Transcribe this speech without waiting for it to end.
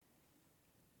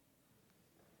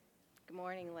Good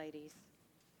morning, ladies.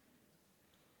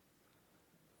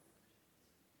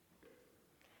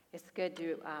 It's good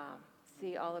to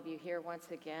see all of you here once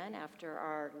again after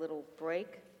our little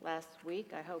break last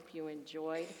week. I hope you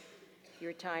enjoyed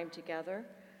your time together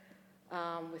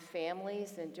with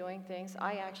families and doing things.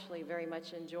 I actually very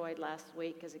much enjoyed last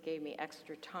week because it gave me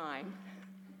extra time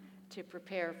to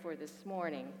prepare for this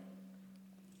morning.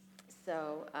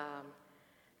 So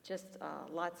just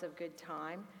lots of good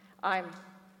time. I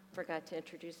forgot to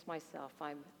introduce myself.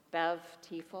 I'm Bev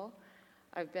Tiefel.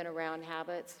 I've been around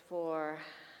Habits for,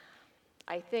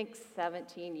 I think,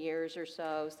 17 years or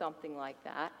so, something like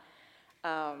that.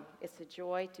 It's a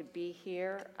joy to be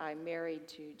here. I'm married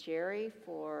to Jerry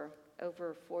for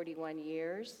over 41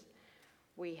 years.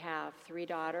 We have 3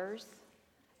 daughters,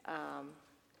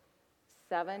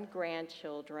 7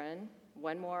 grandchildren,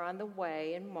 1 more on the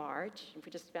way in March.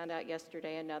 We just found out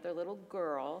yesterday another little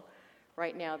girl.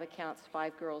 Right now that counts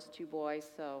 5 girls, 2 boys,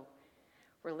 so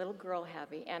we're a little girl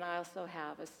heavy. And I also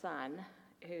have a son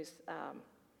who's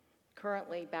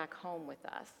currently back home with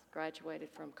us, graduated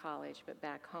from college, but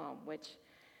back home, which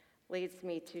leads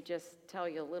me to just tell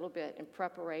you a little bit in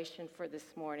preparation for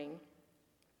this morning.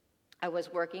 I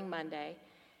was working Monday,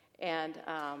 and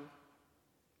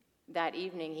that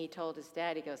evening he told his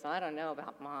dad, he goes, I don't know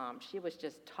about Mom. She was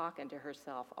just talking to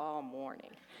herself all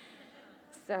morning.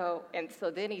 So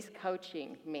then he's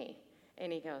coaching me,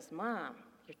 and he goes, Mom,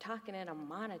 you're talking in a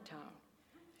monotone.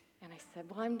 And I said,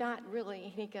 well, I'm not really.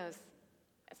 And he goes,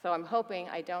 so I'm hoping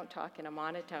I don't talk in a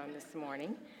monotone this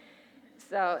morning.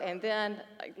 So, and then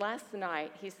last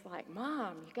night, he's like,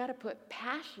 Mom, you got to put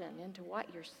passion into what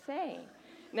you're saying.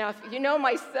 Now, if you know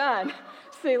my son,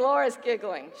 see, Laura's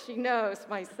giggling. She knows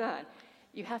my son.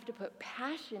 You have to put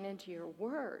passion into your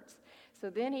words. So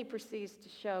then he proceeds to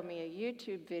show me a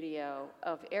YouTube video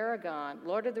of Aragorn,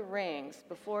 Lord of the Rings,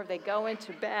 before they go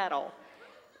into battle,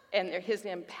 and his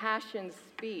impassioned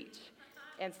speech.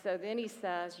 And so then he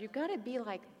says, you've got to be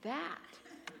like that.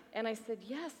 And I said,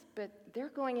 yes, but they're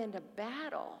going into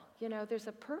battle. You know, there's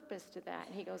a purpose to that.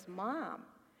 And he goes, Mom,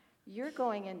 you're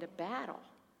going into battle.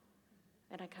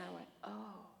 And I kind of went,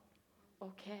 oh,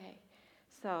 okay.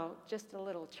 So just a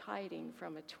little chiding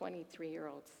from a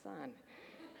 23-year-old son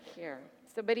here.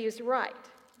 So, but he was right.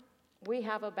 We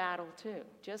have a battle too.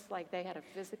 Just like they had a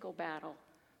physical battle,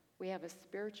 we have a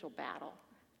spiritual battle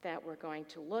that we're going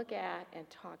to look at and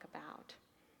talk about.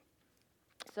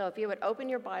 So if you would open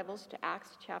your Bibles to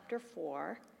Acts chapter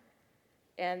 4.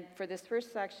 And for this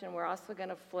first section, we're also going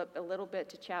to flip a little bit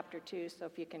to chapter 2, so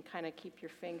if you can kind of keep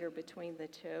your finger between the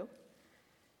two.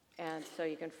 And so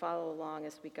you can follow along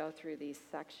as we go through these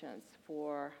sections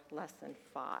for lesson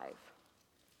 5.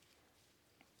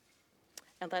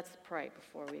 And let's pray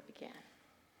before we begin.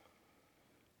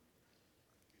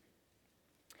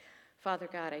 Father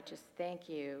God, I just thank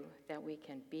you that we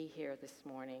can be here this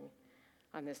morning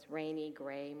on this rainy,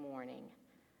 gray morning.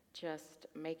 Just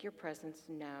make your presence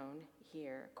known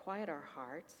here. Quiet our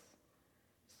hearts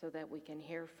so that we can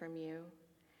hear from you.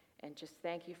 And just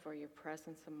thank you for your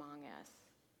presence among us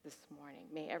this morning.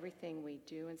 May everything we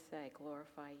do and say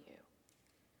glorify you.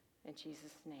 In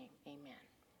Jesus' name, amen.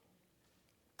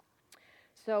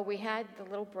 So we had the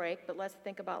little break, but let's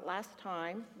think about last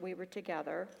time we were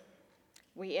together.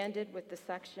 We ended with the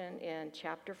section in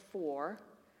chapter 4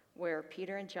 where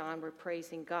Peter and John were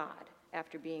praising God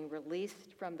after being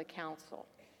released from the council.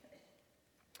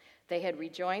 They had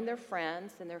rejoined their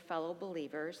friends and their fellow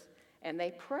believers, and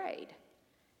they prayed.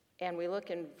 And we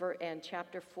look in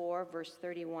chapter 4, verse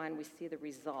 31, we see the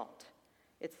result.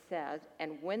 It said,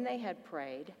 and when they had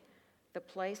prayed, the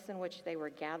place in which they were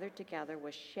gathered together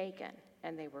was shaken,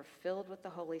 and they were filled with the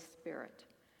Holy Spirit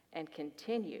and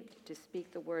continued to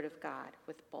speak the word of God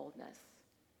with boldness.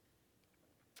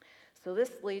 So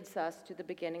this leads us to the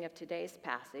beginning of today's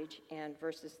passage in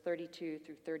verses 32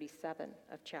 through 37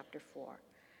 of chapter 4,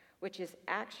 which is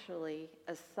actually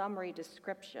a summary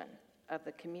description of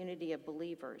the community of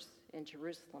believers in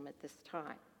Jerusalem at this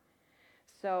time.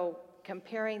 So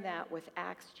comparing that with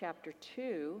Acts chapter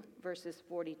 2, verses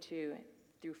 42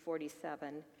 through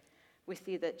 47, we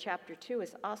see that chapter 2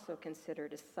 is also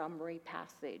considered a summary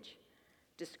passage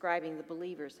describing the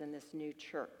believers in this new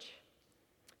church.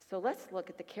 So let's look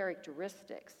at the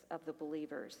characteristics of the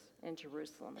believers in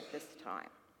Jerusalem at this time.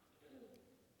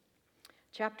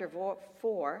 Chapter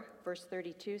 4, verse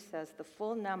 32 says, the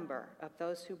full number of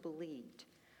those who believed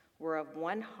were of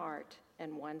one heart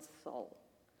and one soul.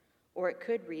 Or it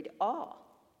could read, all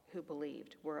who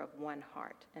believed were of one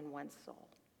heart and one soul.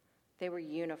 They were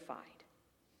unified.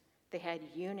 They had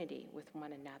unity with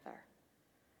one another,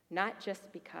 not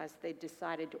just because they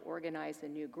decided to organize a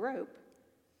new group,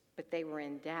 but they were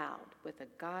endowed with a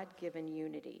God-given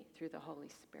unity through the Holy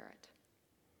Spirit.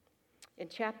 In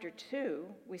chapter 2,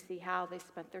 we see how they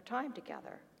spent their time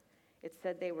together. It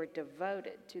said they were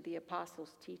devoted to the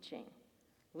apostles' teaching,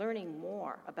 learning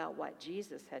more about what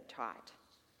Jesus had taught,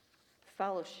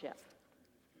 fellowship,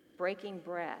 breaking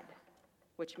bread,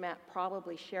 which meant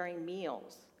probably sharing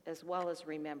meals as well as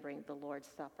remembering the Lord's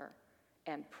Supper,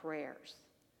 and prayers.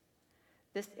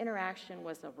 This interaction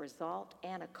was a result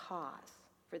and a cause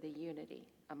for the unity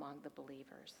among the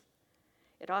believers.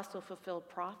 It also fulfilled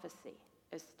prophecy,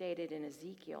 as stated in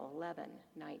Ezekiel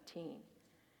 11:19,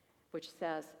 which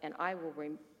says, and I will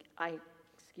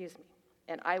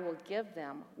give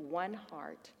them one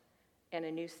heart, and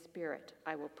a new spirit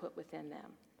I will put within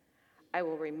them. I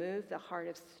will remove the heart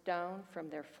of stone from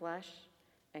their flesh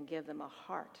and give them a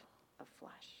heart of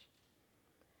flesh.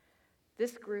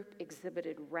 This group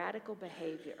exhibited radical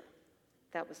behavior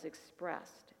that was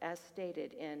expressed, as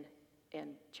stated in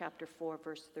chapter 4,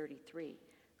 verse 33.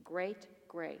 Great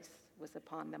grace was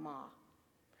upon them all.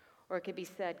 Or it could be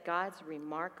said, God's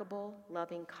remarkable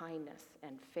loving kindness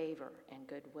and favor and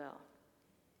goodwill.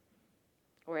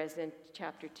 Or as in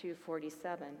chapter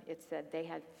 2:47, it said they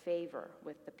had favor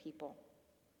with the people.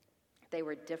 They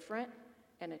were different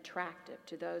and attractive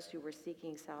to those who were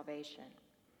seeking salvation.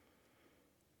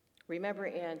 Remember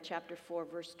in chapter 4,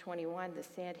 verse 21, the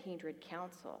Sanhedrin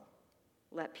Council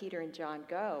let Peter and John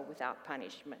go without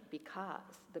punishment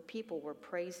because the people were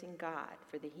praising God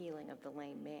for the healing of the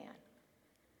lame man.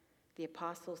 The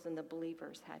apostles and the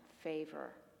believers had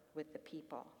favor with the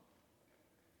people.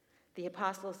 The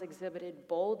apostles exhibited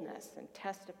boldness and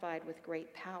testified with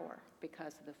great power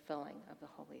because of the filling of the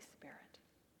Holy Spirit.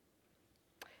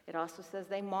 It also says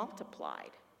they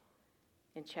multiplied.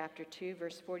 In chapter 2,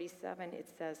 verse 47, it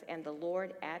says, and the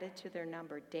Lord added to their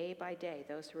number day by day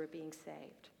those who were being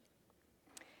saved.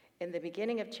 In the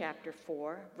beginning of chapter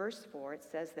 4, verse 4, it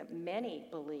says that many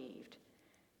believed,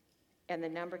 and the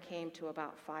number came to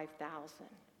about 5,000.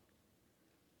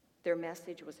 Their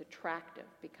message was attractive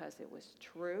because it was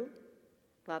true,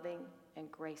 loving, and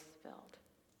grace-filled.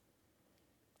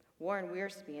 Warren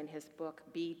Wiersbe, in his book,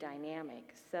 Be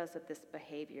Dynamic, says of this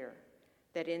behavior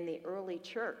that in the early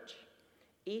church,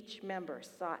 each member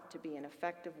sought to be an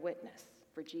effective witness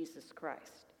for Jesus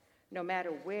Christ, no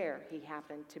matter where he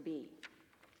happened to be.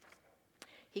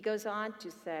 He goes on to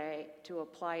say, to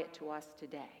apply it to us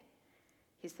today.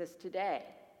 He says, today,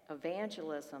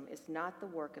 evangelism is not the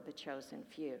work of the chosen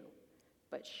few,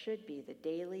 but should be the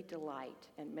daily delight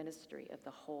and ministry of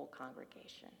the whole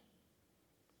congregation.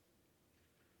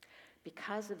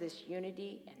 Because of this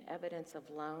unity and evidence of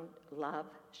love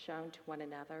shown to one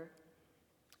another,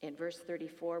 in verse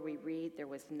 34 we read, there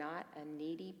was not a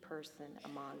needy person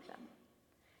among them.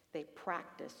 They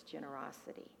practiced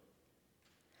generosity.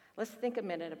 Let's think a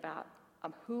minute about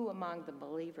who among the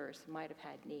believers might have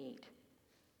had need.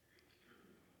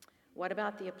 What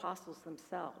about the apostles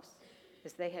themselves?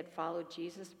 As they had followed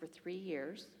Jesus for 3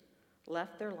 years,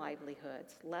 left their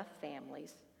livelihoods, left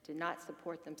families, did not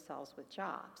support themselves with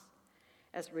jobs.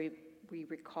 As we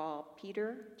recall,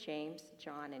 Peter, James,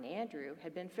 John, and Andrew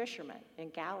had been fishermen in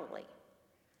Galilee.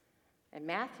 And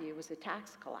Matthew was a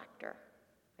tax collector.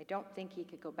 I don't think he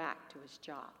could go back to his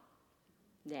job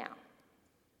now.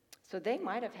 So they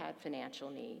might have had financial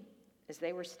need as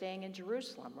they were staying in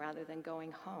Jerusalem rather than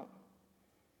going home.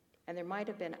 And there might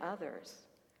have been others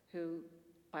who,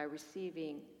 by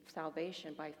receiving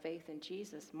salvation by faith in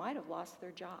Jesus, might have lost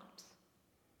their jobs.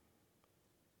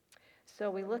 So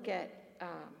we look at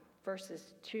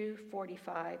verses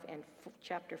 2:45 and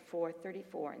chapter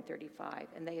 4:34 and 35,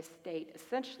 and they state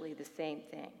essentially the same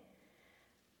thing.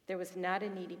 There was not a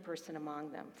needy person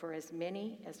among them, for as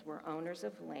many as were owners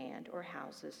of land or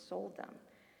houses sold them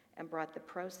and brought the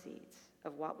proceeds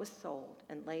of what was sold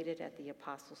and laid it at the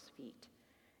apostles' feet,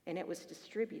 and it was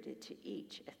distributed to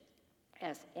each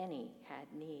as any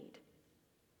had need.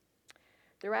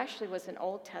 There actually was an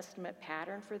Old Testament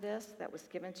pattern for this that was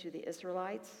given to the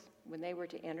Israelites when they were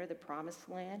to enter the Promised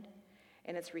Land,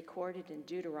 and it's recorded in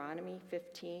Deuteronomy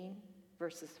 15,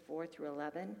 verses 4 through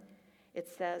 11. It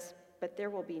says, but there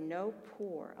will be no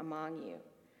poor among you,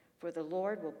 for the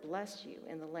Lord will bless you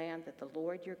in the land that the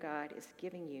Lord your God is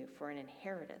giving you for an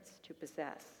inheritance to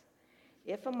possess.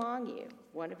 If among you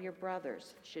one of your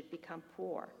brothers should become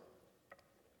poor,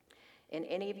 in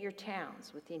any of your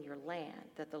towns within your land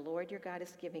that the Lord your God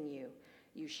is giving you,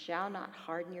 you shall not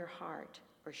harden your heart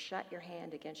or shut your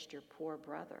hand against your poor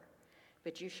brother,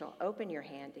 but you shall open your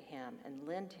hand to him and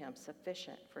lend him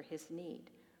sufficient for his need,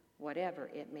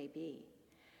 whatever it may be.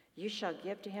 You shall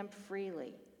give to him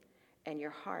freely, and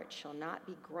your heart shall not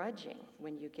be grudging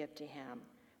when you give to him,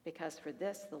 because for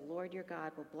this the Lord your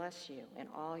God will bless you in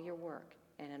all your work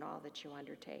and in all that you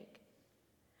undertake.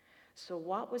 So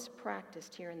what was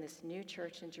practiced here in this new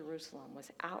church in Jerusalem was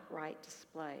outright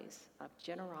displays of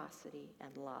generosity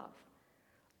and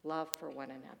love for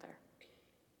one another.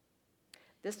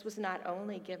 This was not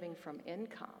only giving from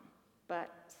income, but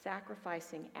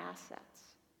sacrificing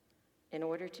assets in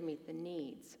order to meet the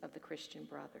needs of the Christian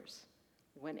brothers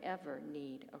whenever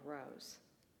need arose.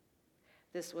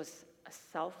 This was a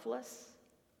selfless,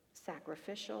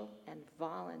 sacrificial, and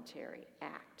voluntary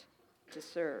act to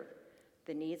serve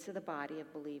the needs of the body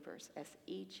of believers as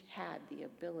each had the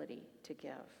ability to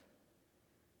give.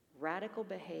 Radical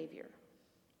behavior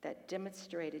that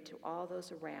demonstrated to all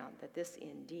those around that this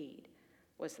indeed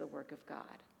was the work of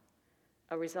God,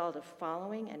 a result of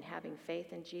following and having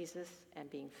faith in Jesus and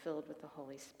being filled with the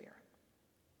Holy Spirit.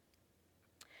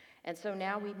 And so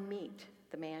now we meet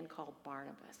the man called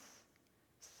Barnabas,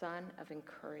 son of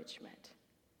encouragement.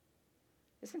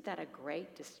 Isn't that a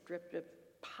great, descriptive,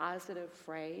 positive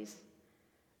phrase?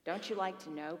 Don't you like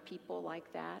to know people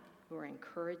like that, who are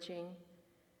encouraging,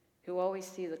 who always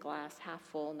see the glass half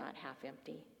full, not half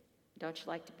empty? Don't you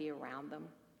like to be around them?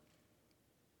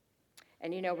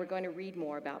 And we're going to read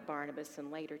more about Barnabas in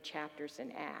later chapters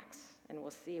in Acts, and we'll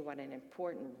see what an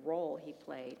important role he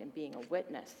played in being a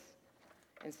witness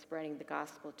and spreading the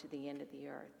gospel to the end of the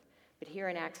earth. But here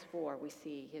in Acts 4, we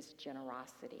see his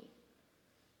generosity.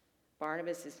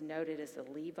 Barnabas is noted as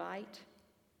a Levite,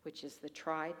 which is the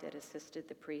tribe that assisted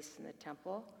the priests in the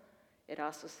temple. It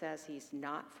also says he's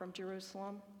not from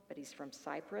Jerusalem, but he's from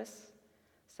Cyprus.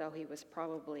 So he was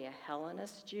probably a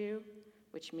Hellenist Jew,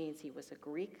 which means he was a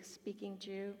Greek-speaking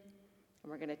Jew.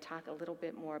 And we're going to talk a little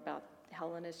bit more about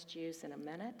Hellenist Jews in a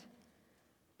minute.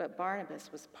 But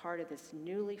Barnabas was part of this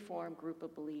newly formed group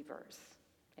of believers,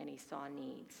 and he saw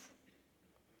needs.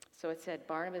 So it said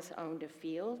Barnabas owned a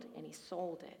field, and he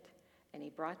sold it, and he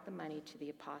brought the money to the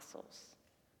apostles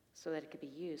so that it could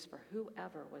be used for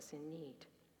whoever was in need.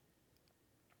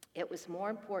 It was more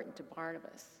important to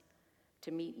Barnabas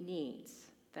to meet needs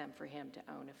than for him to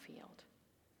own a field.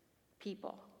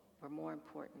 People were more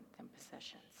important than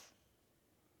possessions.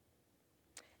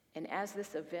 And as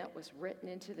this event was written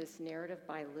into this narrative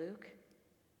by Luke,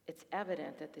 it's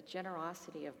evident that the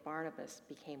generosity of Barnabas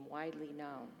became widely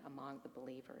known among the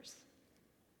believers.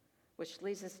 Which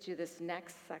leads us to this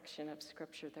next section of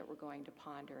scripture that we're going to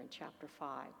ponder in chapter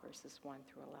 5, verses 1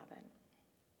 through 11.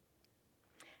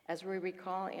 As we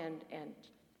recall in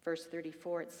verse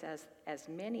 34, it says, as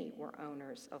many were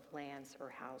owners of lands or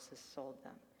houses sold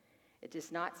them. It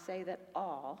does not say that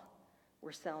all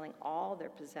were selling all their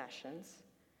possessions,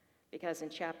 because in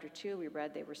chapter 2 we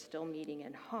read they were still meeting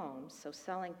in homes, so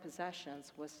selling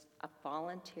possessions was a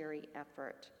voluntary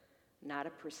effort, not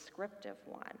a prescriptive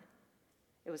one.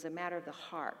 It was a matter of the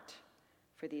heart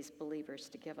for these believers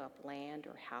to give up land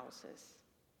or houses.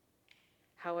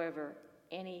 However,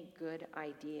 any good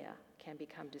idea can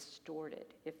become distorted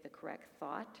if the correct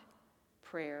thought,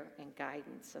 prayer, and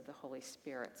guidance of the Holy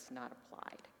Spirit's not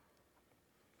applied.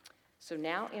 So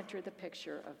now enter the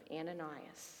picture of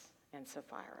Ananias and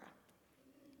Sapphira.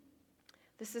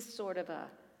 This is sort of a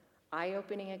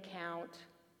eye-opening account.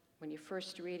 When you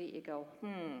first read it, you go,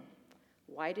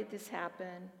 why did this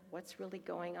happen? What's really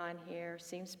going on here?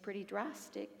 Seems pretty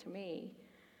drastic to me.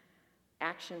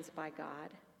 Actions by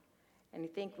God. And you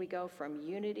think we go from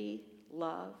unity,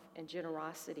 love, and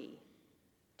generosity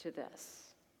to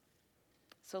this.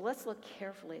 So let's look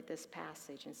carefully at this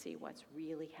passage and see what's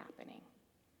really happening.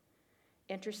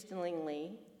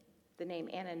 Interestingly, the name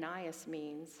Ananias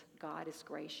means God is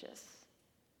gracious.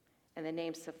 And the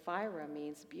name Sapphira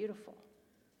means beautiful.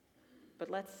 But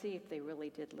let's see if they really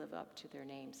did live up to their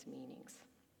names' meanings.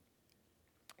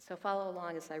 So follow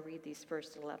along as I read these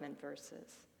first 11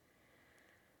 verses.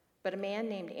 But a man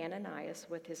named Ananias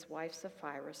with his wife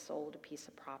Sapphira sold a piece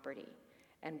of property,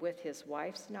 and with his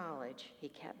wife's knowledge, he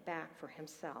kept back for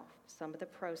himself some of the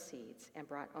proceeds and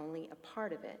brought only a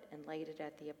part of it and laid it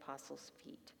at the apostles'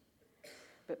 feet.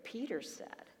 But Peter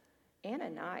said,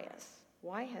 Ananias,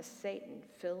 why has Satan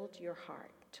filled your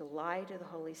heart to lie to the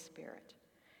Holy Spirit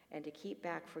and to keep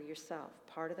back for yourself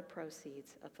part of the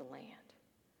proceeds of the land?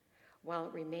 While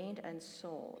it remained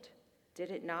unsold,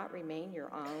 did it not remain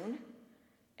your own?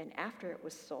 And after it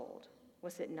was sold,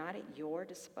 was it not at your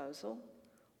disposal?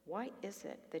 Why is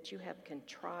it that you have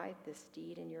contrived this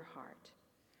deed in your heart?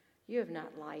 You have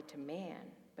not lied to man,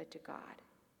 but to God.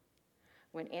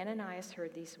 When Ananias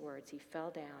heard these words, he fell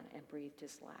down and breathed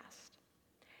his last.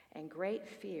 And great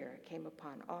fear came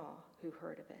upon all who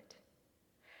heard of it.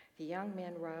 The young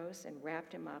men rose and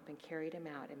wrapped him up and carried him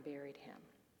out and buried him.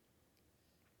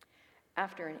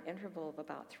 After an interval of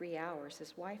about 3 hours,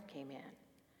 his wife came in,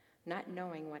 not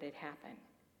knowing what had happened.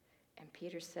 And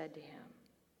Peter said to him,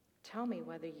 "Tell me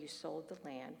whether you sold the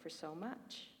land for so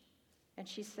much." And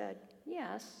she said,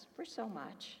 "Yes, for so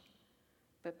much."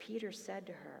 But Peter said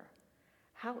to her,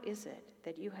 "How is it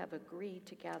that you have agreed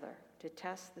together to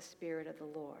test the Spirit of the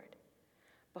Lord?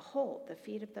 Behold, the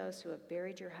feet of those who have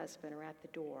buried your husband are at the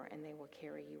door, and they will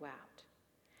carry you out."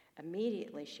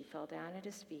 Immediately she fell down at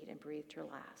his feet and breathed her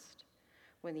last.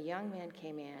 When the young men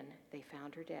came in, they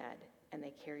found her dead, and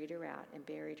they carried her out and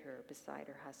buried her beside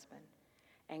her husband.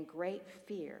 And great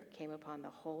fear came upon the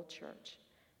whole church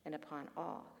and upon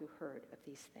all who heard of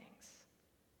these things.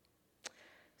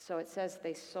 So it says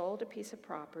they sold a piece of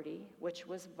property which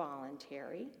was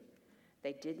voluntary.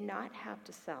 They did not have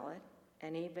to sell it,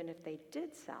 and even if they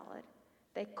did sell it,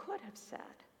 they could have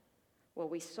said, "Well,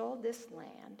 we sold this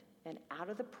land, and out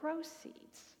of the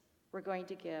proceeds, we're going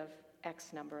to give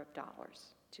X number of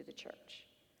dollars to the church,"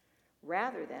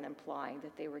 rather than implying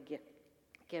that they were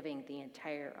giving the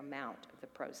entire amount of the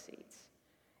proceeds,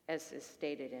 as is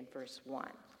stated in verse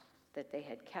 1, that they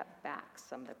had kept back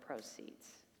some of the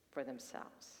proceeds for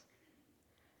themselves.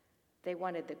 They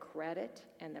wanted the credit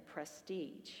and the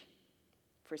prestige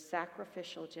for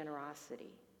sacrificial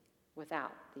generosity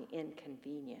without the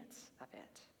inconvenience of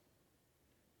it.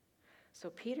 So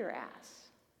Peter asks,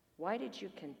 "Why did you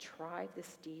contrive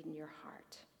this deed in your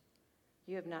heart?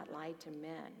 You have not lied to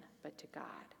men, but to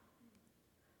God."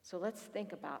 So let's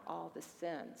think about all the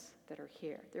sins that are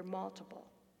here. They're multiple.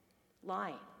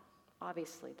 Lying,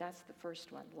 obviously, that's the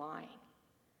first one, lying.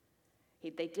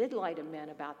 They did lie to men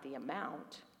about the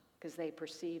amount because they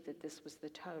perceived that this was the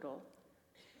total.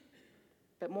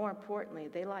 But more importantly,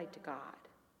 they lied to God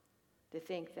to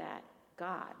think that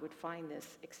God would find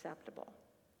this acceptable.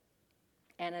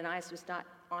 Ananias was not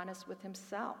honest with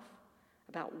himself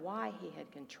about why he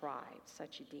had contrived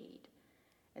such a deed.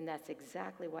 And that's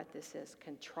exactly what this is,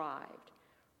 contrived.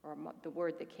 Or the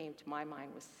word that came to my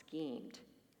mind was schemed.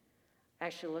 I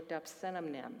actually looked up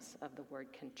synonyms of the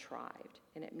word contrived,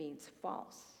 and it means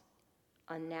false,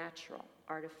 unnatural,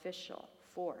 artificial,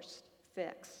 forced,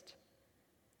 fixed.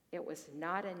 It was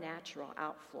not a natural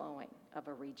outflowing of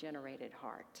a regenerated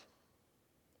heart.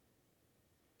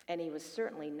 And he was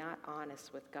certainly not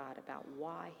honest with God about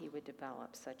why he would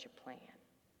develop such a plan.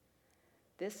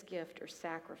 This gift or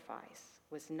sacrifice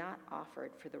was not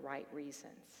offered for the right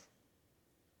reasons.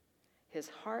 His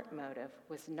heart motive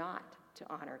was not to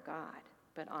honor God,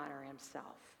 but honor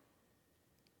himself.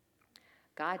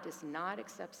 God does not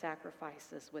accept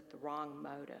sacrifices with the wrong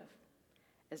motive,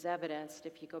 as evidenced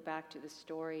if you go back to the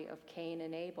story of Cain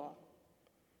and Abel.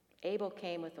 Abel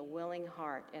came with a willing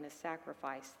heart and a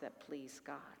sacrifice that pleased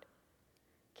God.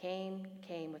 Cain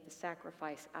came with a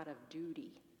sacrifice out of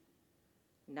duty,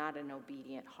 not an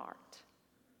obedient heart,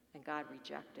 and God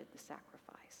rejected the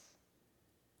sacrifice.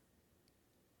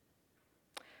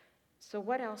 So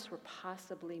what else were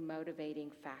possibly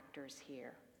motivating factors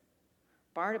here?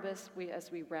 Barnabas,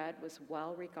 as we read, was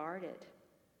well regarded.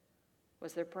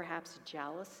 Was there perhaps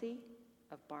jealousy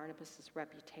of Barnabas'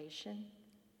 reputation?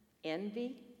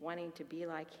 Envy, wanting to be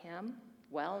like him,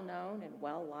 well known and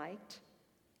well liked?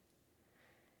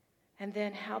 And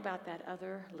then how about that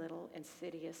other little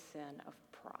insidious sin of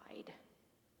pride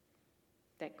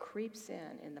that creeps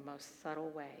in the most subtle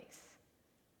ways,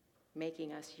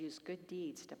 making us use good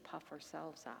deeds to puff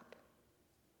ourselves up?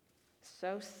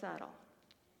 So subtle.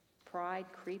 Pride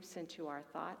creeps into our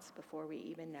thoughts before we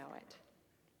even know it.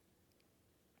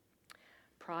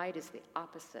 Pride is the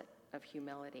opposite of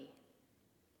humility.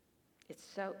 It's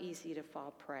so easy to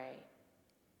fall prey.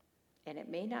 And it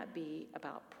may not be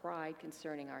about pride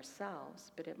concerning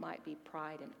ourselves, but it might be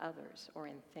pride in others or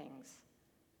in things.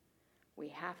 We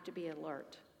have to be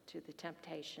alert to the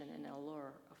temptation and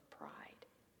allure of pride.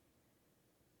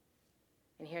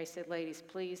 And here I said, ladies,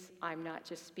 please, I'm not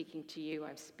just speaking to you,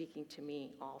 I'm speaking to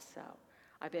me also.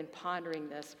 I've been pondering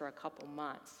this for a couple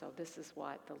months, so this is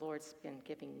what the Lord's been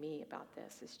giving me about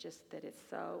this. It's just that it's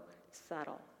so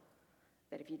subtle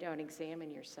that if you don't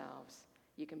examine yourselves,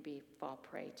 you can fall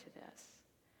prey to this.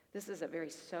 This is a very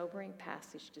sobering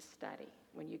passage to study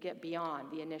when you get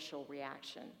beyond the initial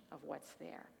reaction of what's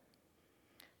there.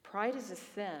 Pride is a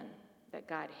sin that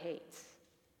God hates.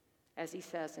 As he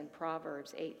says in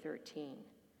Proverbs 8:13,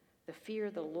 the fear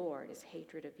of the Lord is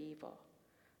hatred of evil.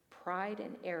 Pride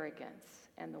and arrogance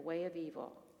and the way of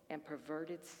evil and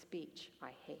perverted speech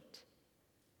I hate.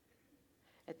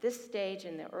 At this stage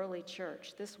in the early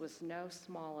church, this was no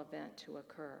small event to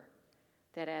occur,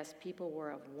 that as people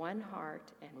were of one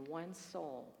heart and one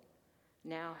soul,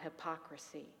 now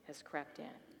hypocrisy has crept in.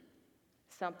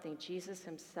 something Jesus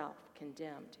himself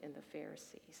condemned in the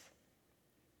Pharisees.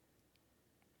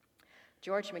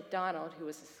 George MacDonald, who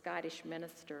was a Scottish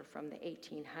minister from the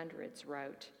 1800s,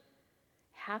 wrote,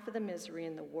 "Half of the misery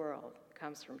in the world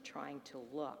comes from trying to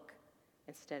look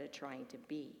instead of trying to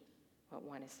be what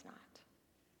one is not."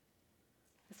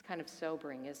 It's kind of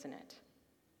sobering, isn't it?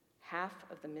 Half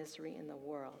of the misery in the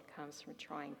world comes from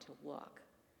trying to look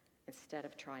instead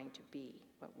of trying to be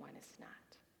what one is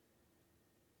not.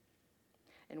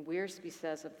 And Wiersbe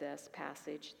says of this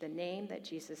passage, the name that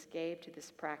Jesus gave to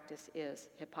this practice is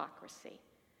hypocrisy,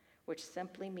 which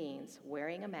simply means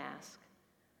wearing a mask,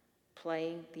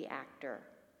 playing the actor.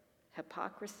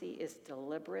 Hypocrisy is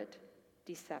deliberate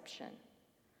deception,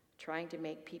 trying to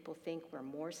make people think we're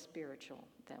more spiritual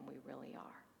than we really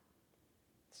are.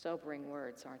 Sobering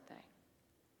words, aren't they?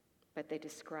 But they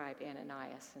describe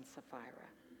Ananias and Sapphira.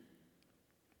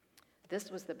 This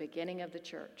was the beginning of the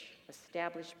church,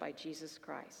 established by Jesus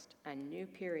Christ, a new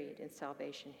period in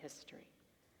salvation history.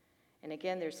 And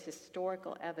again, there's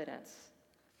historical evidence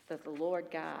that the Lord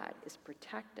God is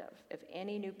protective of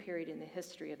any new period in the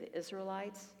history of the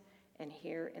Israelites and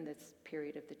here in this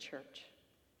period of the church.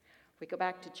 We go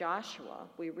back to Joshua,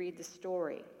 we read the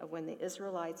story of when the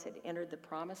Israelites had entered the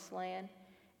promised land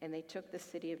and they took the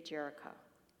city of Jericho.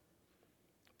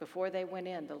 Before they went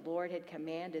in, the Lord had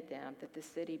commanded them that the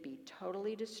city be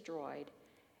totally destroyed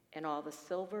and all the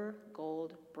silver,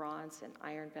 gold, bronze, and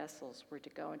iron vessels were to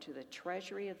go into the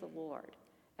treasury of the Lord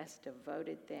as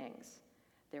devoted things.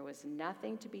 There was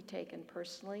nothing to be taken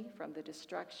personally from the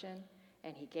destruction,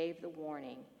 and he gave the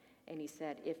warning. And he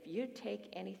said, if you take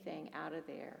anything out of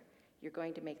there, you're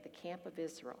going to make the camp of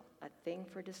Israel a thing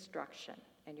for destruction,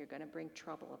 and you're going to bring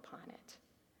trouble upon it.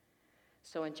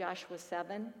 So in Joshua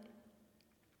 7,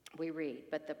 we read,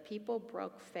 but the people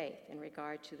broke faith in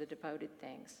regard to the devoted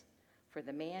things, for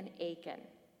the man Achan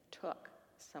took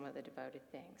some of the devoted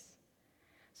things.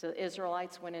 So the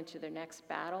Israelites went into their next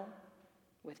battle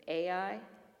with Ai,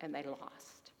 and they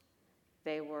lost.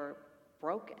 They were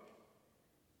broken,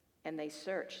 and they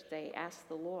searched. They asked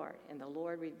the Lord, and the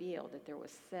Lord revealed that there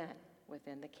was sin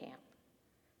within the camp.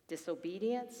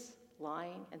 Disobedience,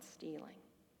 lying, and stealing.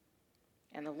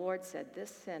 And the Lord said, this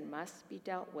sin must be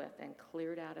dealt with and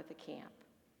cleared out of the camp.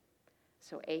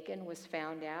 So Achan was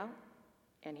found out,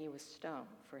 and he was stoned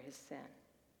for his sin.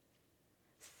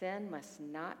 Sin must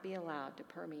not be allowed to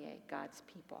permeate God's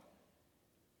people.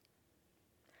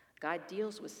 God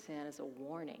deals with sin as a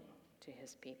warning to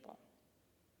his people.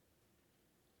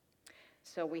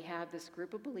 So we have this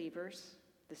group of believers,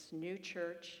 this new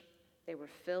church. They were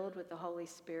filled with the Holy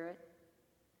Spirit.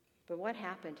 But what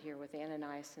happened here with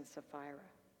Ananias and Sapphira?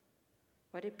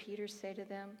 What did Peter say to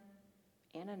them?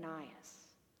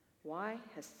 Ananias, why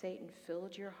has Satan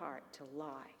filled your heart to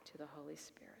lie to the Holy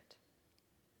Spirit?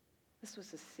 This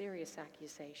was a serious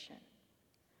accusation.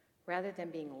 Rather than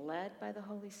being led by the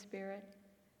Holy Spirit,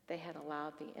 they had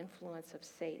allowed the influence of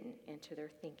Satan into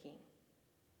their thinking.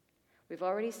 We've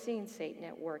already seen Satan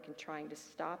at work in trying to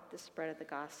stop the spread of the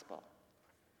gospel,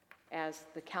 as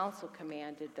the council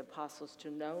commanded the apostles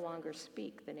to no longer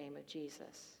speak the name of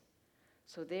Jesus.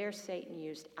 So there Satan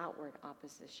used outward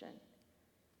opposition.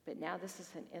 But now this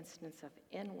is an instance of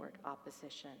inward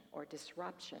opposition or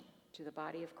disruption to the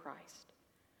body of Christ,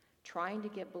 trying to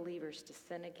get believers to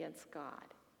sin against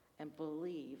God and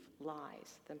believe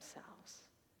lies themselves.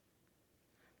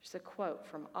 There's a quote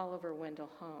from Oliver Wendell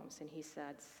Holmes, and he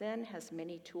said, sin has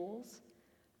many tools,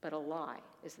 but a lie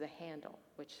is the handle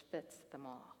which fits them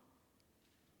all.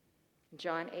 In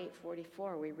John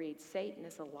 8:44, we read, Satan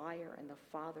is a liar and the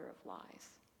father of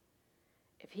lies.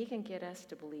 If he can get us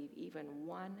to believe even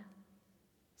one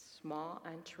small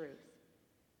untruth,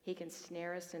 he can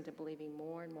snare us into believing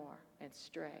more and more and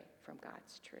stray from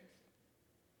God's truth.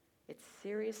 It's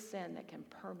serious sin that can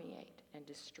permeate and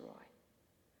destroy.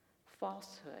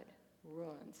 Falsehood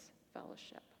ruins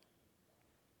fellowship.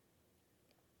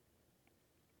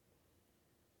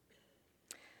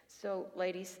 So,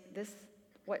 ladies,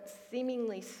 what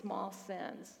seemingly small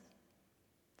sins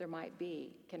there might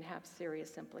be can have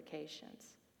serious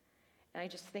implications. And I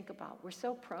just think about, we're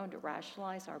so prone to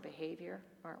rationalize our behavior,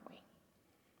 aren't we?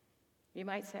 You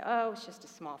might say, oh, it's just a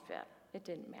small fit. It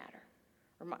didn't matter.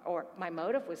 Or my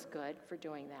motive was good for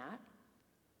doing that.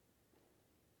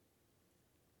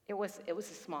 It was a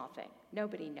small thing.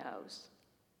 Nobody knows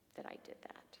that I did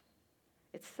that.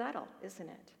 It's subtle, isn't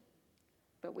it?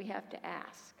 But we have to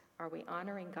ask, are we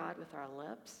honoring God with our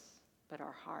lips, but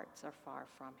our hearts are far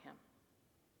from him?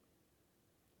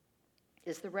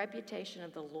 Is the reputation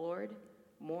of the Lord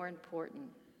more important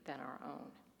than our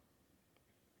own?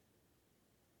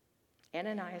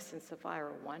 Ananias and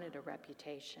Sapphira wanted a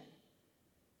reputation.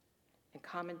 And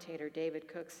commentator David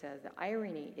Cook said, the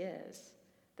irony is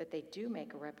that they do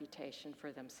make a reputation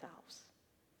for themselves,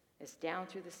 as down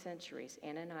through the centuries,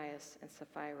 Ananias and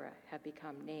Sapphira have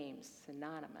become names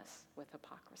synonymous with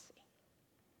hypocrisy,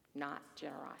 not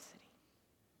generosity.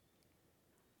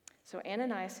 So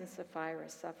Ananias and Sapphira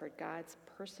suffered God's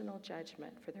personal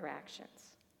judgment for their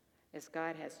actions, as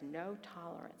God has no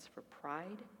tolerance for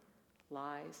pride,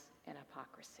 lies, and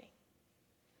hypocrisy.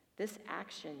 This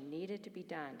action needed to be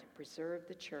done to preserve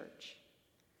the church,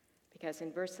 because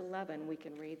in verse 11 we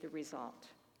can read the result.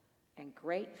 And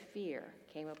great fear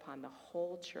came upon the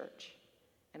whole church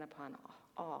and upon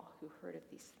all who heard of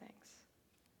these things.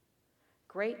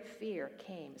 Great fear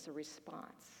came as a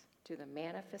response to the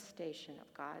manifestation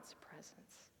of God's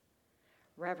presence.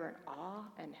 Reverent awe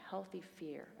and healthy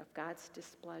fear of God's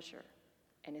displeasure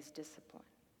and his discipline.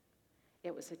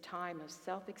 It was a time of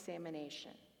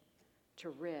self-examination to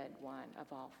rid one of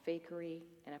all fakery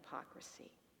and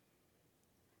hypocrisy.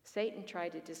 Satan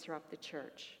tried to disrupt the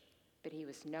church, but he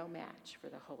was no match for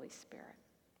the Holy Spirit.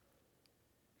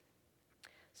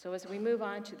 So as we move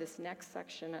on to this next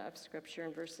section of Scripture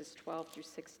in verses 12 through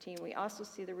 16, we also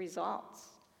see the results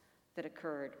that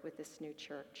occurred with this new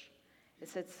church. It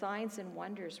said signs and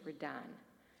wonders were done,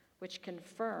 which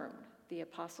confirmed the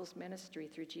apostles' ministry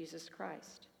through Jesus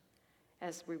Christ.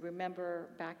 As we remember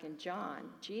back in John,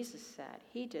 Jesus said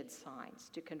he did signs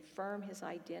to confirm his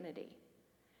identity.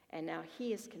 And now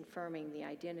he is confirming the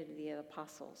identity of the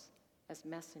apostles as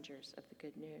messengers of the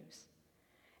good news.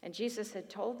 And Jesus had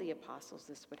told the apostles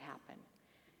this would happen,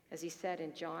 as he said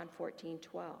in John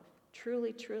 14:12,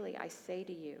 "Truly, truly, I say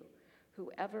to you,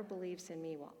 whoever believes in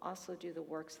me will also do the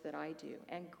works that I do,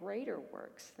 and greater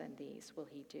works than these will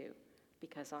he do,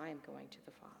 because I am going to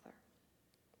the Father."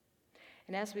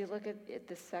 And as we look at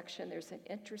this section, there's an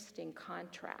interesting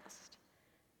contrast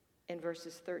in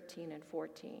verses 13 and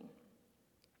 14.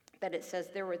 That it says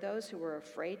there were those who were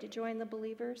afraid to join the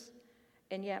believers,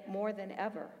 and yet more than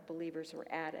ever, believers were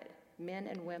added, men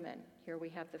and women. Here we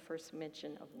have the first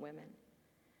mention of women.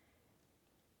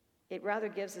 It rather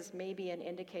gives us maybe an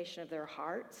indication of their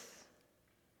hearts.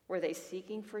 Were they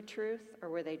seeking for truth, or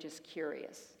were they just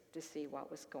curious to see what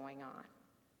was going on?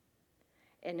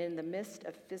 And in the midst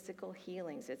of physical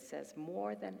healings, it says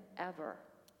more than ever,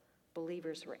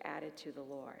 believers were added to the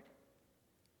Lord.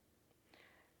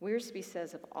 Wiersbe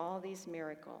says of all these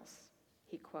miracles,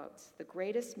 he quotes, "The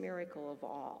greatest miracle of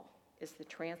all is the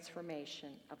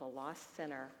transformation of a lost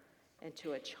sinner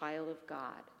into a child of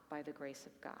God by the grace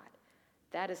of God.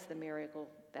 That is the miracle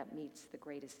that meets the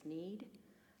greatest need,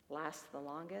 lasts the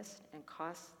longest, and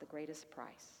costs the greatest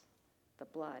price, the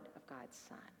blood of God's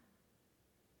Son."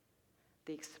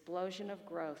 The explosion of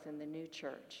growth in the new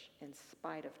church in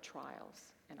spite of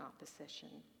trials and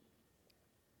opposition.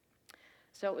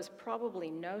 So it was probably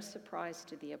no surprise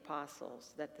to the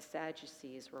apostles that the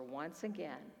Sadducees were once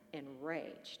again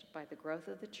enraged by the growth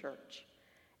of the church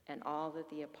and all that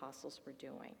the apostles were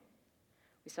doing.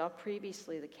 We saw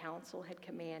previously the council had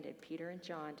commanded Peter and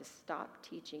John to stop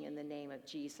teaching in the name of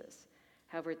Jesus.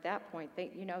 However, at that point,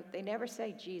 they never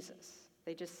say Jesus.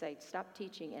 They just say, stop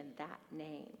teaching in that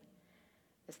name,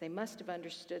 as they must have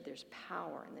understood there's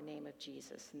power in the name of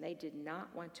Jesus, and they did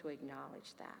not want to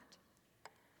acknowledge that.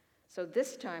 So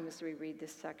this time, as we read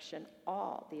this section,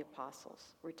 all the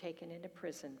apostles were taken into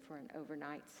prison for an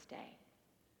overnight stay.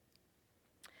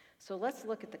 So let's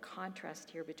look at the contrast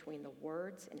here between the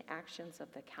words and actions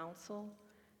of the council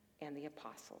and the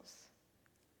apostles.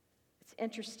 It's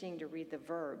interesting to read the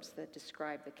verbs that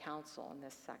describe the council in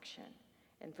this section.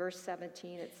 In verse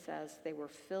 17, it says they were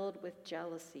filled with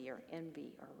jealousy or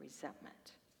envy or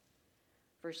resentment.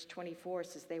 Verse 24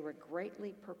 says they were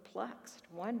greatly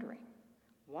perplexed, wondering,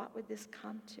 what would this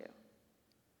come to?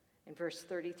 In verse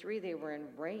 33, they were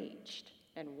enraged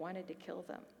and wanted to kill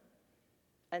them.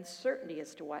 Uncertainty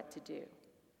as to what to do.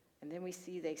 And then we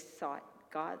see they sought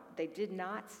God. They did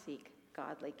not seek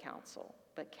godly counsel,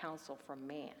 but counsel from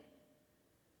man.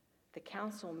 The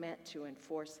counsel meant to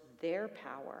enforce their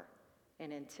power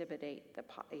and intimidate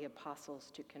the apostles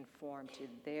to conform to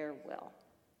their will.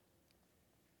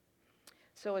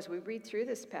 So as we read through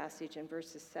this passage in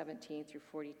verses 17 through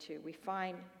 42, we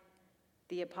find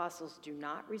the apostles do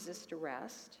not resist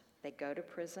arrest. They go to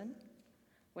prison.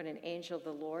 When an angel of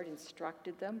the Lord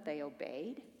instructed them, they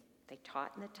obeyed. They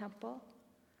taught in the temple.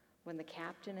 When the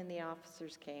captain and the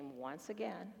officers came once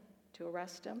again to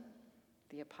arrest them,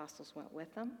 the apostles went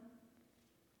with them.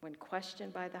 When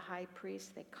questioned by the high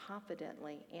priest, they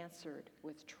confidently answered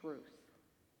with truth.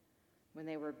 When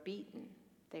they were beaten,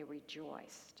 they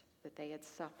rejoiced that they had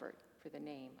suffered for the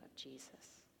name of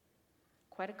Jesus.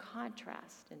 Quite a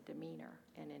contrast in demeanor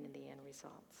and in the end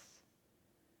results.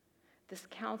 This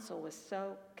council was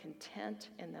so content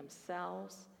in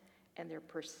themselves and their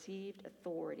perceived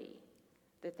authority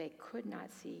that they could not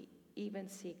even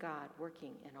see God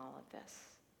working in all of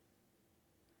this.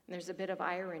 And there's a bit of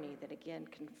irony that again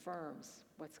confirms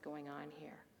what's going on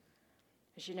here.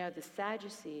 As you know, the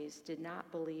Sadducees did not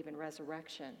believe in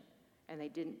resurrection, and they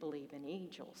didn't believe in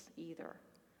angels either.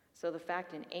 So the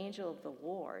fact an angel of the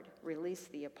Lord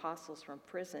released the apostles from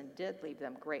prison did leave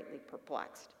them greatly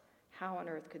perplexed. How on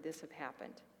earth could this have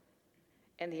happened?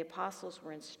 And the apostles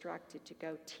were instructed to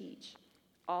go teach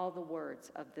all the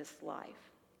words of this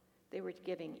life. They were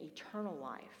giving eternal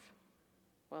life,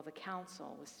 while the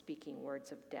council was speaking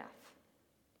words of death.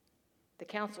 The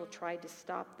council tried to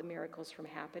stop the miracles from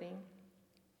happening,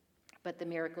 but the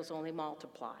miracles only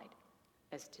multiplied,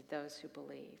 as did those who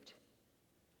believed.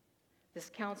 This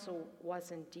council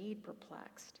was indeed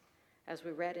perplexed, as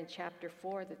we read in chapter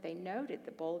 4 that they noted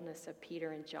the boldness of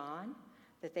Peter and John,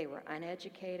 that they were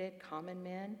uneducated, common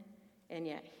men, and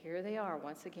yet here they are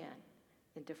once again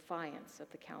in defiance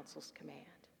of the council's command.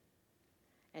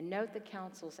 And note the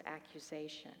council's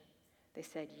accusation. They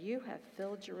said, "You have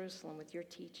filled Jerusalem with your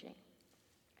teaching,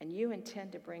 and you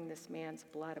intend to bring this man's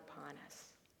blood upon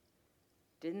us."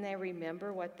 Didn't they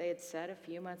remember what they had said a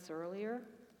few months earlier,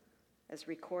 as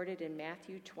recorded in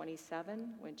Matthew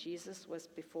 27, when Jesus was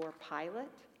before Pilate?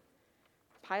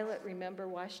 Pilate, remember,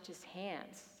 washed his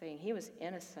hands, saying he was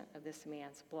innocent of this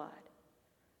man's blood.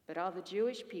 But all the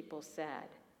Jewish people said,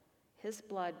 "His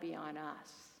blood be on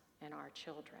us and our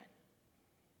children."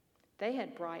 They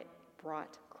had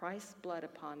brought Christ's blood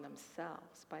upon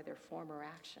themselves by their former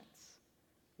actions,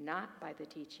 not by the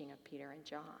teaching of Peter and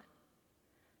John.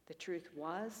 The truth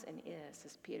was and is,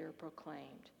 as Peter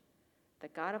proclaimed, the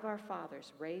God of our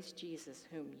fathers raised Jesus,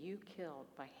 whom you killed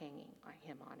by hanging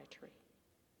him on a tree.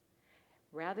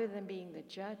 Rather than being the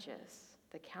judges,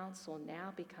 the council now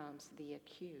becomes the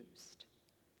accused,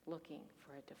 looking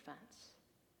for a defense.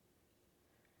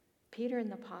 Peter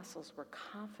and the apostles were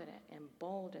confident and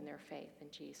bold in their faith in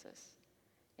Jesus,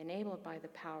 enabled by the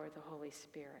power of the Holy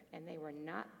Spirit, and they were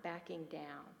not backing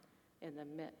down in the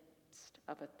midst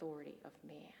of authority of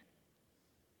man.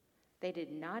 They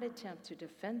did not attempt to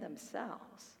defend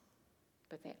themselves,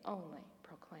 but they only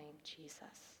proclaimed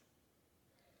Jesus.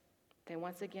 They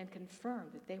once again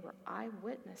confirmed that they were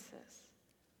eyewitnesses.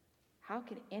 How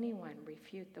could anyone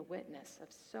refute the witness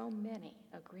of so many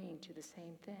agreeing to the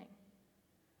same thing?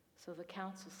 So the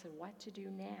council said, what to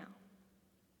do now?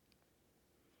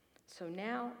 So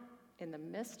now, in the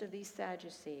midst of these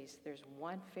Sadducees, there's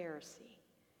one Pharisee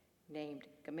named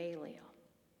Gamaliel.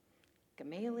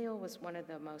 Gamaliel was one of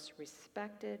the most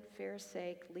respected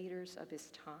Pharisaic leaders of his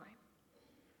time.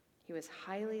 He was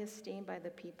highly esteemed by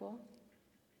the people,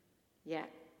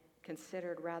 yet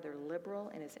considered rather liberal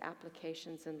in his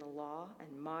applications in the law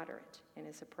and moderate in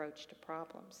his approach to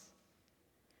problems.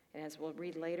 And as we'll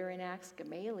read later in Acts,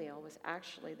 Gamaliel was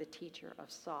actually the teacher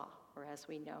of Saul, or as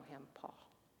we know him, Paul.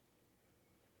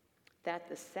 That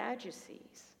the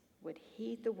Sadducees would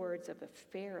heed the words of a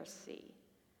Pharisee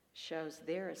shows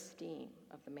their esteem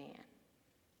of the man.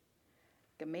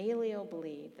 Gamaliel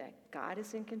believed that God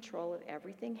is in control of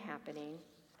everything happening,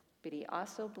 but he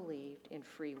also believed in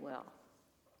free will.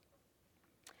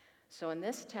 So in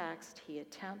this text, he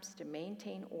attempts to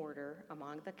maintain order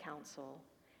among the council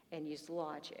and use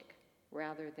logic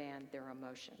rather than their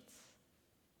emotions.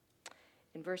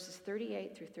 In verses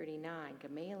 38 through 39,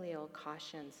 Gamaliel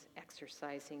cautions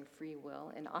exercising free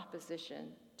will in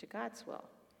opposition to God's will.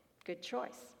 Good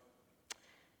choice.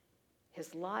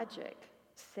 His logic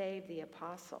saved the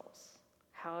apostles.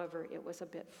 However, it was a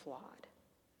bit flawed.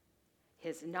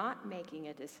 His not making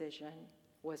a decision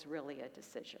was really a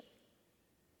decision.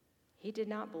 He did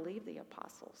not believe the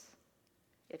apostles.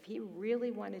 If he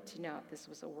really wanted to know if this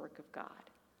was a work of God,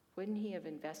 wouldn't he have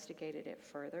investigated it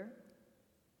further?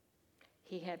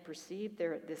 He had perceived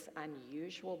this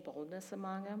unusual boldness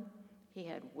among them. He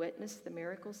had witnessed the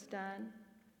miracles done,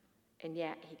 and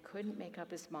yet he couldn't make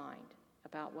up his mind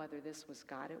about whether this was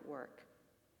God at work.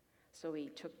 So he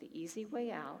took the easy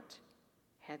way out,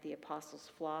 had the apostles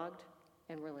flogged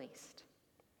and released.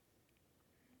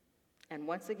 And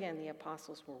once again, the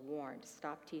apostles were warned to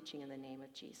stop teaching in the name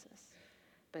of Jesus.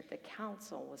 But the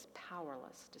council was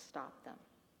powerless to stop them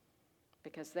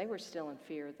because they were still in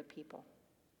fear of the people.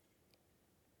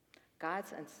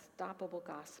 God's unstoppable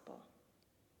gospel.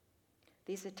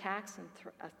 These attacks and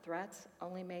threats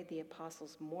only made the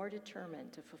apostles more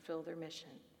determined to fulfill their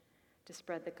mission, to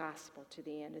spread the gospel to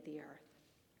the end of the earth.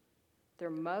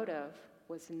 Their motive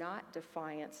was not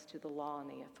defiance to the law and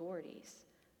the authorities,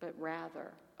 but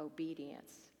rather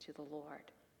obedience to the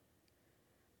Lord.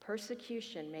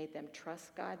 Persecution made them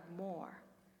trust God more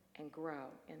and grow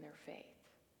in their faith.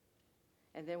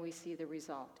 And then we see the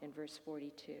result in verse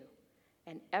 42.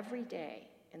 And every day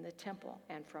in the temple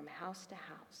and from house to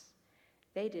house,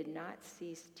 they did not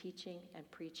cease teaching and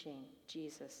preaching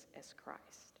Jesus as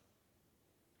Christ.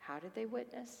 How did they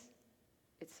witness?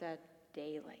 It said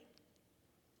daily.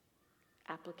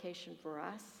 Application for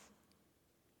us.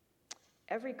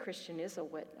 Every Christian is a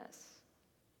witness,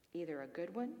 either a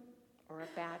good one or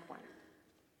a bad one.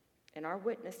 And our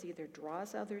witness either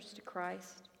draws others to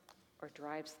Christ or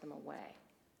drives them away.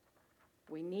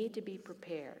 We need to be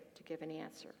prepared to give an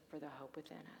answer for the hope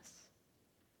within us.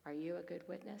 Are you a good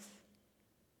witness?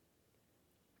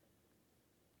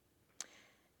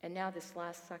 And now this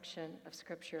last section of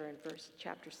Scripture in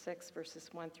chapter 6, verses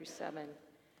 1 through 7,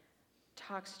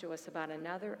 talks to us about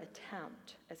another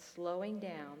attempt at slowing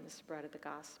down the spread of the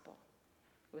gospel.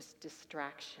 It was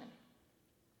distraction.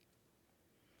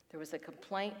 There was a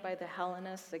complaint by the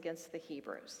Hellenists against the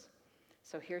Hebrews.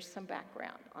 So here's some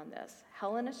background on this.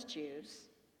 Hellenist Jews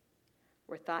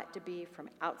were thought to be from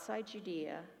outside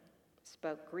Judea,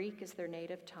 spoke Greek as their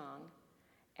native tongue,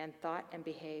 and thought and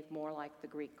behaved more like the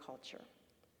Greek culture.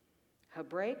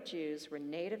 Hebraic Jews were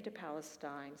native to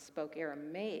Palestine, spoke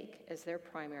Aramaic as their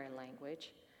primary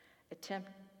language,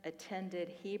 attended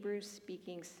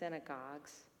Hebrew-speaking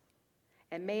synagogues,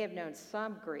 and may have known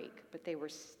some Greek, but they were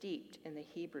steeped in the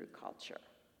Hebrew culture.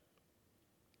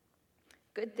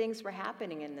 Good things were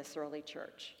happening in this early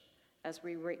church. As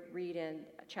we read in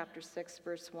chapter 6,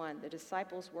 verse 1, the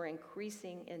disciples were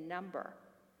increasing in number.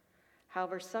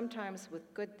 However, sometimes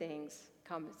with good things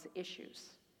comes issues,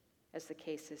 as the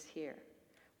case is here.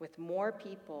 With more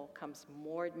people comes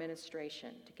more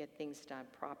administration to get things done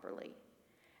properly.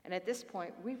 And at this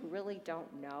point, we really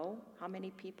don't know how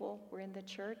many people were in the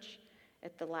church.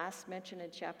 At the last mention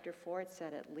in chapter 4, it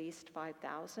said at least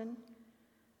 5,000.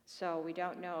 So we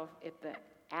don't know if the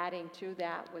adding to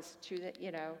that was to the,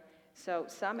 so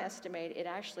some estimate it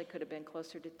actually could have been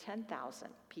closer to 10,000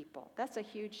 people. That's a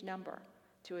huge number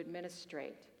to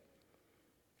administrate.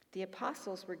 The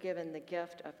apostles were given the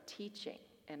gift of teaching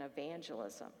and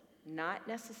evangelism, not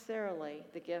necessarily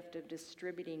the gift of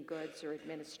distributing goods or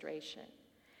administration.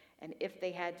 And if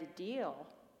they had to deal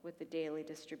with the daily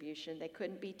distribution, they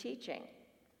couldn't be teaching.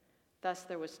 Thus,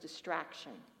 there was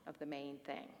distraction of the main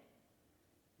thing.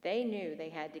 They knew they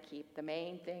had to keep the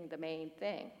main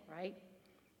thing, right?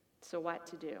 So what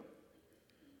to do?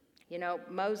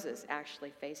 Moses actually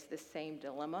faced this same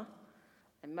dilemma,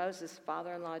 and Moses'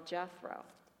 father-in-law Jethro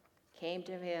came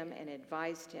to him and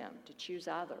advised him to choose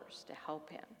others to help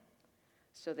him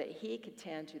so that he could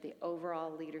tend to the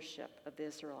overall leadership of the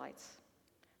Israelites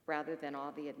rather than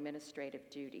all the administrative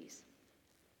duties.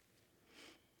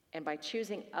 And by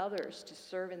choosing others to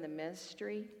serve in the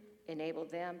ministry,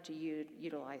 enabled them to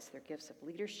utilize their gifts of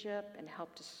leadership and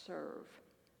help to serve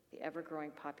the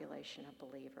ever-growing population of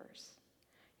believers.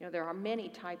 There are many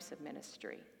types of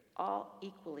ministry, all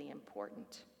equally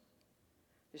important.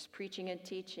 There's preaching and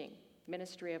teaching,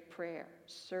 ministry of prayer,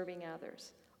 serving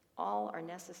others. All are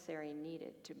necessary and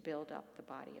needed to build up the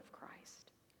body of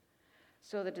Christ.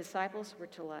 So the disciples were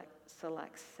to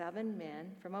select 7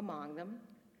 men from among them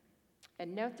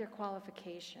and note their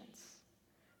qualifications.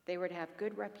 They were to have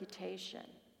good reputation.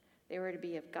 They were to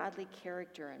be of godly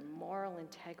character and moral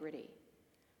integrity,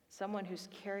 someone whose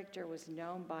character was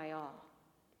known by all.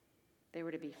 They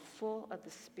were to be full of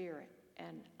the Spirit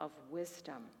and of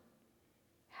wisdom,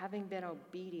 having been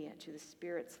obedient to the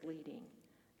Spirit's leading,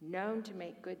 known to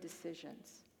make good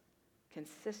decisions,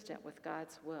 consistent with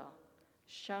God's will,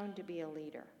 shown to be a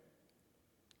leader.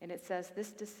 And it says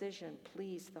this decision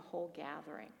pleased the whole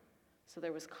gathering. So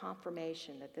there was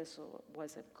confirmation that this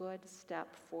was a good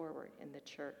step forward in the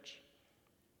church.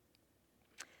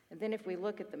 And then if we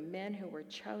look at the men who were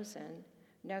chosen,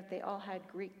 note they all had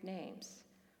Greek names.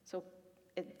 So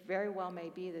it very well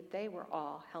may be that they were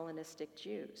all Hellenistic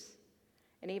Jews.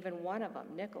 And even one of them,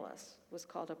 Nicholas, was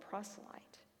called a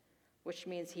proselyte, which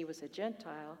means he was a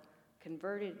Gentile,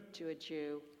 converted to a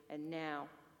Jew, and now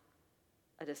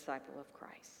a disciple of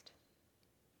Christ.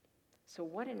 So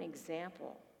what an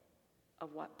example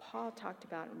of what Paul talked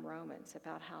about in Romans,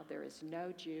 about how there is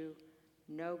no Jew,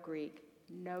 no Greek,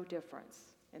 no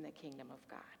difference in the kingdom of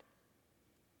God.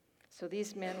 So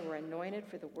these men were anointed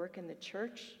for the work in the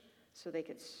church so they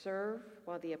could serve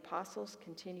while the apostles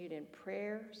continued in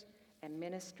prayers and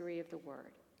ministry of the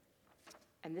word.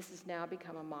 And this has now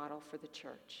become a model for the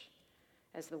church,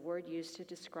 as the word used to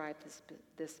describe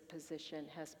this position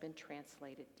has been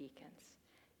translated deacons.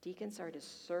 Deacons are to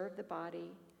serve the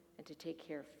body and to take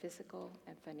care of physical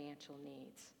and financial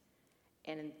needs.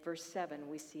 And in verse 7,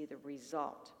 we see the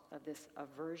result of this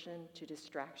aversion to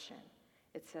distraction.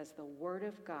 It says, the word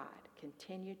of God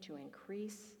continued to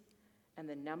increase, and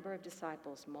the number of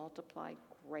disciples multiplied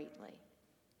greatly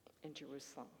in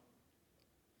Jerusalem.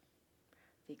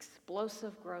 The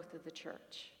explosive growth of the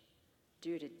church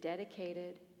due to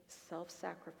dedicated,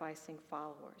 self-sacrificing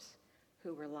followers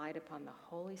who relied upon the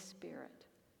Holy Spirit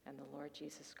and the Lord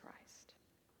Jesus Christ.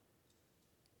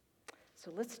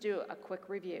 So let's do a quick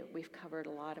review. We've covered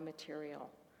a lot of material.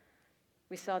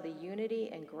 We saw the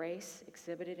unity and grace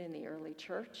exhibited in the early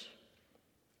church.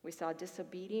 We saw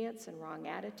disobedience and wrong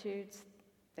attitudes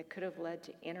that could have led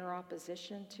to inner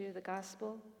opposition to the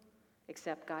gospel,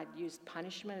 except God used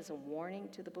punishment as a warning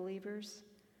to the believers.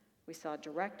 We saw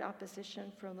direct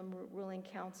opposition from the ruling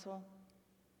council.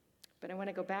 But I want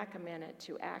to go back a minute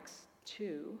to Acts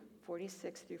 2,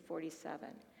 46 through 47.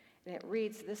 And it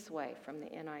reads this way from the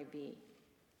NIV.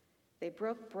 They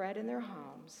broke bread in their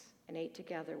homes and ate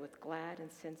together with glad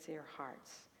and sincere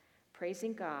hearts,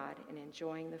 praising God and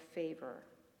enjoying the favor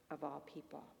of all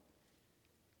people.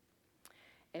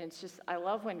 And it's just, I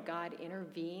love when God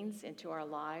intervenes into our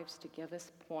lives to give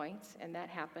us points, and that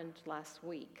happened last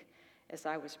week. As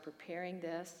I was preparing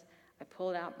this, I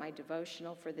pulled out my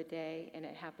devotional for the day, and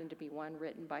it happened to be one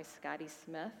written by Scotty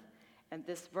Smith, and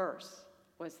this verse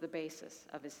was the basis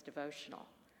of his devotional.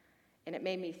 And it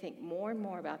made me think more and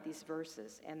more about these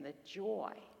verses and the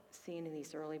joy seen in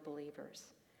these early believers.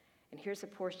 And here's a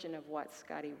portion of what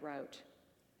Scotty wrote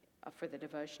for the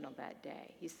devotional that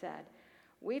day. He said,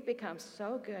 "We've become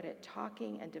so good at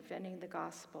talking and defending the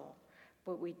gospel,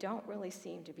 but we don't really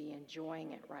seem to be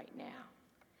enjoying it right now.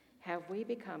 Have we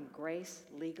become grace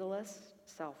legalists,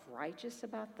 self-righteous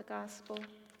about the gospel?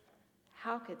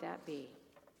 How could that be?"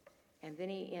 And then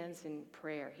he ends in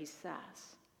prayer. He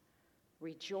says,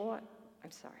 restore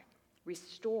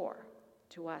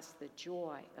to us the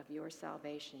joy of your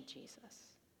salvation,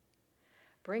 Jesus.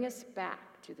 Bring us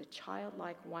back to the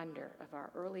childlike wonder of our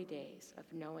early days of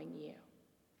knowing you.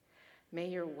 May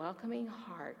your welcoming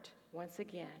heart once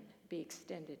again be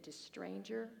extended to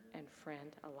stranger and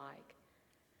friend alike.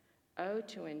 Oh,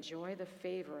 to enjoy the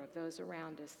favor of those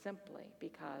around us simply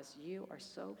because you are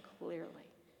so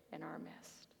clearly in our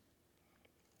midst.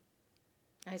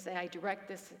 I say I direct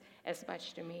this as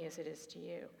much to me as it is to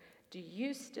you. Do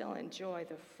you still enjoy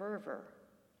the fervor?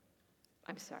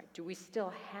 Do we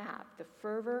still have the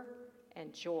fervor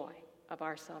and joy of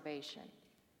our salvation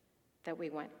that we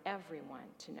want everyone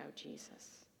to know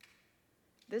Jesus?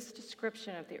 This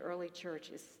description of the early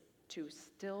church is to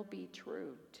still be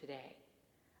true today,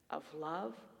 of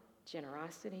love,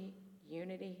 generosity,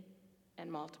 unity,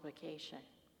 and multiplication.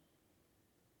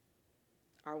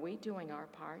 Are we doing our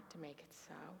part to make it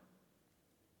so?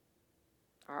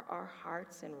 Are our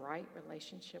hearts in right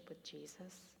relationship with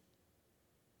Jesus?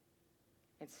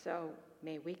 And so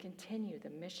may we continue the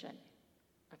mission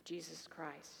of Jesus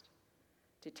Christ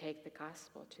to take the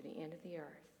gospel to the end of the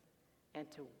earth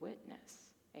and to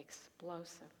witness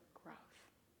explosive growth.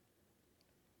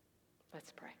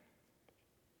 Let's pray.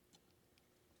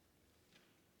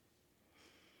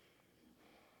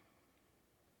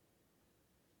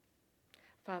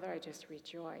 Father, I just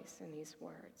rejoice in these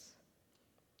words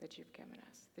that you've given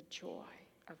us, the joy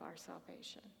of our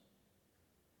salvation.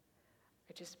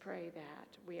 I just pray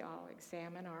that we all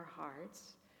examine our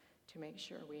hearts to make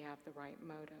sure we have the right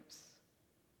motives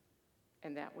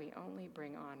and that we only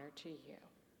bring honor to you.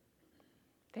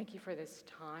 Thank you for this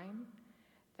time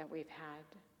that we've had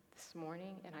this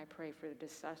morning, and I pray for the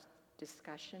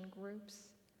discussion groups,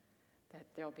 that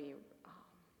there'll be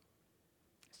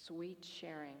sweet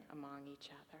sharing among each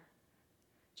other.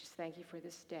 Just thank you for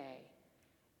this day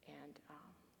and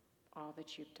all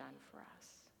that you've done for us.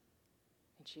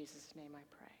 In Jesus' name I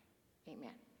pray.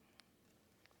 Amen.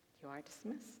 You are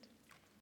dismissed.